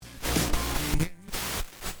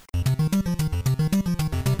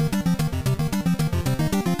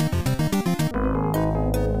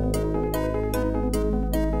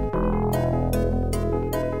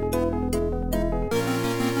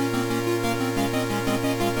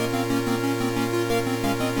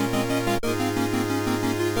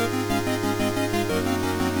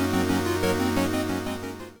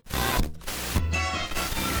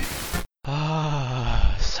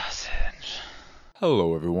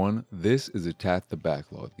Hello everyone, this is Attack the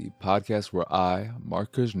Backlog, the podcast where I,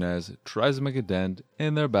 Mark Kuznez, tries to make a dent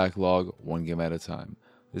in their backlog one game at a time.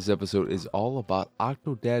 This episode is all about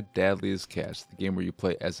Octodad Dadliest Catch, the game where you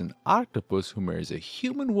play as an octopus who marries a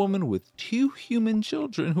human woman with two human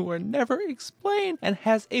children who are never explained and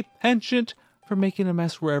has a penchant for making a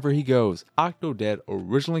mess wherever he goes. Octodad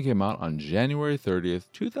originally came out on January 30th,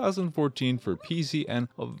 2014 for PC and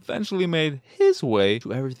eventually made his way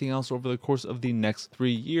to everything else over the course of the next 3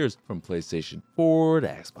 years, from PlayStation 4 to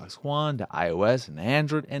Xbox One to iOS and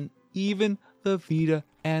Android and even the Vita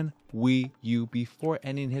and Wii U before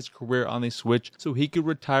ending his career on the Switch so he could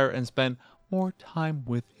retire and spend more time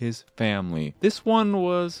with his family. This one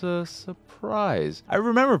was a surprise. I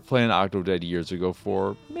remember playing Octodad years ago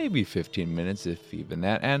for maybe 15 minutes, if even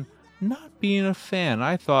that, and not being a fan.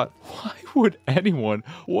 I thought, why would anyone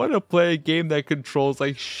want to play a game that controls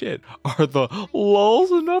like shit? Are the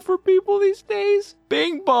lulls enough for people these days?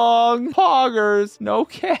 Bing bong, poggers, no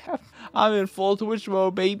cap. I'm in full Twitch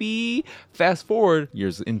mode, baby. Fast forward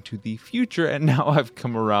years into the future, and now I've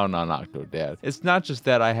come around on Octodad. It's not just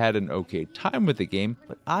that I had an okay time with the game,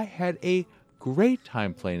 but I had a great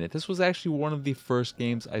time playing it. This was actually one of the first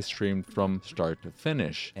games I streamed from start to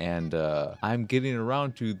finish, and I'm getting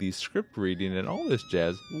around to the script reading and all this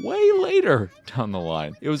jazz way later down the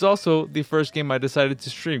line. It was also the first game I decided to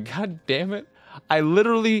stream. God damn it. I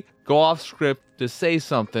literally go off script to say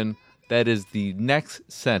something that is the next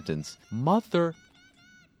sentence. Mother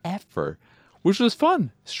effer. Which was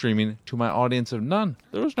fun, streaming to my audience of none.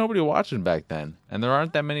 There was nobody watching back then, and there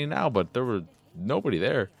aren't that many now, but there were nobody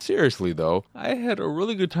there. Seriously though, I had a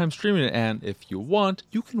really good time streaming it, and if you want,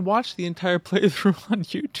 you can watch the entire playthrough on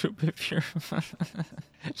YouTube if you're...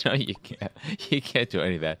 No, you can't. You can't do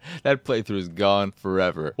any of that. That playthrough is gone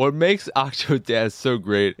forever. What makes Octodad so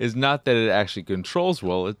great is not that it actually controls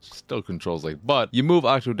well, it still controls like butt. You move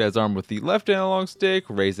Octodad's arm with the left analog stick,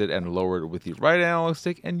 raise it and lower it with the right analog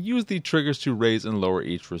stick, and use the triggers to raise and lower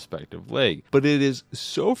each respective leg. But it is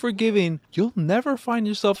so forgiving, you'll never find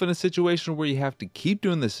yourself in a situation where you have to keep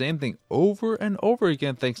doing the same thing over and over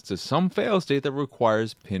again thanks to some fail state that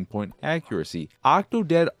requires pinpoint accuracy.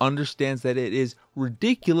 Octodad understands that it is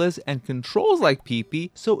ridiculous and controls like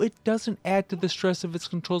pee-pee, so it doesn't add to the stress of its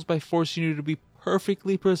controls by forcing you to be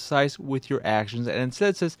perfectly precise with your actions, and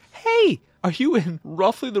instead says, hey, are you in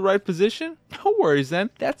roughly the right position? No worries then,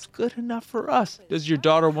 that's good enough for us. Does your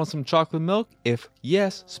daughter want some chocolate milk? If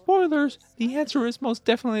yes, spoilers, the answer is most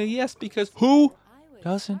definitely a yes, because who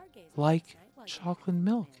doesn't like chocolate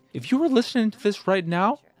milk? If you were listening to this right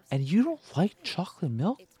now and you don't like chocolate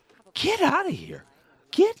milk, get out of here.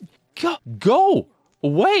 Go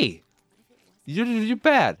away. You're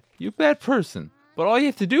bad. You're a bad person. But all you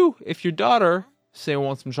have to do, if your daughter, say,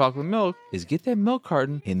 wants some chocolate milk, is get that milk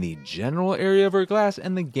carton in the general area of her glass,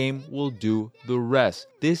 and the game will do the rest.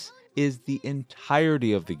 This is the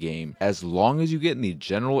entirety of the game. As long as you get in the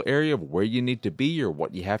general area of where you need to be or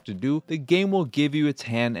what you have to do, the game will give you its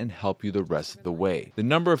hand and help you the rest of the way. The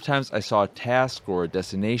number of times I saw a task or a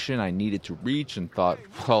destination I needed to reach and thought,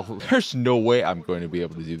 well, there's no way I'm going to be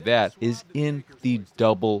able to do that, is in the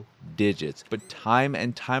double digits. But time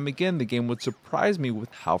and time again, the game would surprise me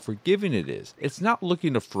with how forgiving it is. It's not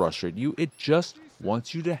looking to frustrate you, it just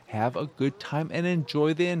wants you to have a good time and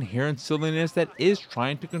enjoy the inherent silliness that is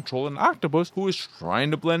trying to control an octopus who is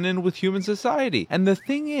trying to blend in with human society. And the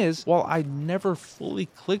thing is, while I never fully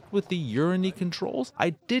clicked with the uriny controls,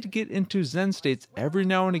 I did get into Zen states every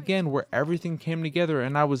now and again where everything came together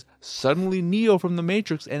and I was suddenly Neo from the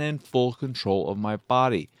Matrix and in full control of my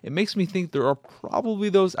body. It makes me think there are probably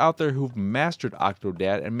those out there who've mastered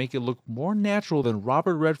Octodad and make it look more natural than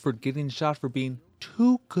Robert Redford getting shot for being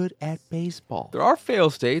too good at baseball. There are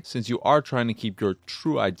fail states since you are trying to keep your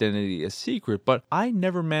true identity a secret, but I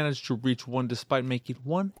never managed to reach one despite making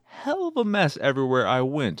one hell of a mess everywhere I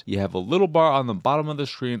went. You have a little bar on the bottom of the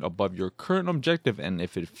screen above your current objective, and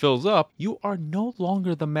if it fills up, you are no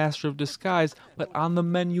longer the master of disguise, but on the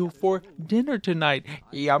menu for dinner tonight.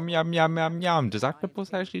 Yum, yum, yum, yum, yum. Does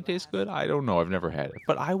octopus actually taste good? I don't know. I've never had it,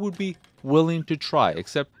 but I would be willing to try,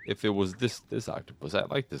 except if it was this octopus. I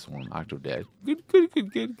like this one, Octodad.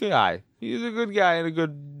 Good guy. He's a good guy and a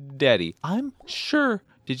good daddy. I'm sure.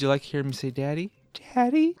 Did you like hearing me say daddy?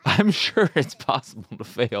 Daddy? I'm sure it's possible to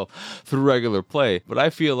fail through regular play, but I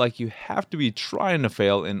feel like you have to be trying to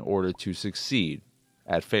fail in order to succeed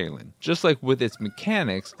at failing. Just like with its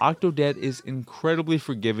mechanics, Octodad is incredibly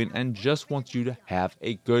forgiving and just wants you to have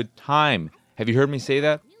a good time. Have you heard me say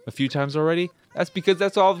that a few times already? That's because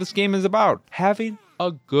that's all this game is about. Having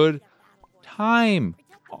a good time.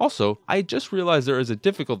 Also, I just realized there is a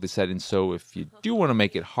difficulty setting, so if you do want to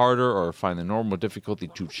make it harder or find the normal difficulty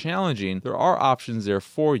too challenging, there are options there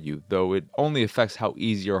for you, though it only affects how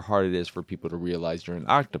easy or hard it is for people to realize you're an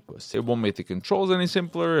octopus. It won't make the controls any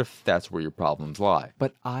simpler if that's where your problems lie.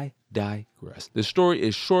 But I digress. The story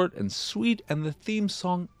is short and sweet, and the theme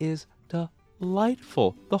song is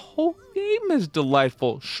delightful. The whole game is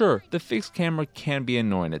delightful. Sure, the fixed camera can be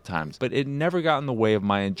annoying at times, but it never got in the way of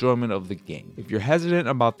my enjoyment of the game. If you're hesitant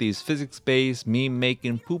about these physics-based,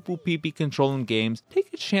 meme-making, poo-poo pee-pee controlling games,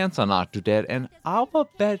 take a chance on Octodad, and I'll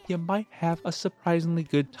bet you might have a surprisingly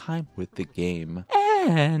good time with the game.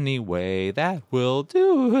 Anyway, that will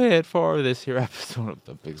do it for this here episode of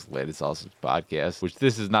the Pixelated Sausage Podcast, which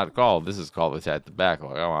this is not called. This is called Attack the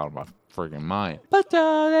Backlog. I'm out of my friggin' mind. But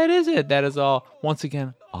that is it. That is all. Once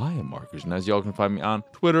again, I am Marcus, and as y'all can find me on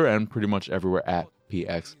Twitter and pretty much everywhere at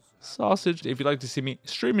PX Sausage. If you'd like to see me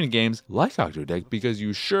streaming games like Octodad, because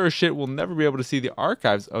you sure as shit will never be able to see the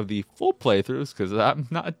archives of the full playthroughs, because I'm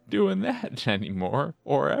not doing that anymore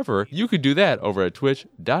or ever, you could do that over at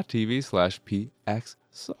twitch.tv/PX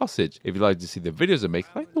Sausage. If you'd like to see the videos I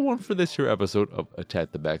make, like the one for this here episode of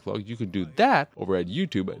Attack the Backlog, you can do that over at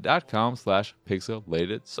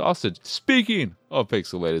youtube.com/pixelated sausage. Speaking of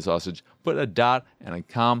pixelated sausage, put a dot and a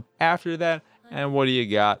com after that, and what do you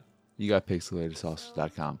got? You got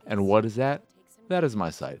pixelatedsausage.com. And what is that? That is my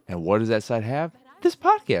site. And what does that site have? This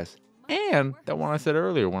podcast. And that one I said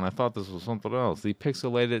earlier when I thought this was something else, the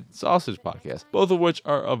Pixelated Sausage Podcast, both of which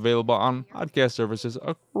are available on podcast services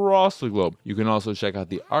across the globe. You can also check out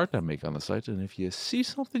the art I make on the site, and if you see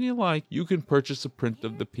something you like, you can purchase a print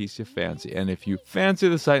of the piece you fancy. And if you fancy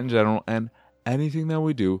the site in general and anything that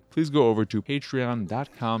we do, please go over to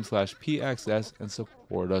patreon.com/PXS and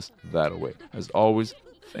support us that way. As always,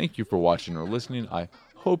 thank you for watching or listening. I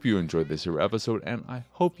hope you enjoyed this here episode, and I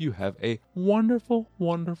hope you have a wonderful,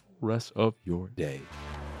 wonderful rest of your day.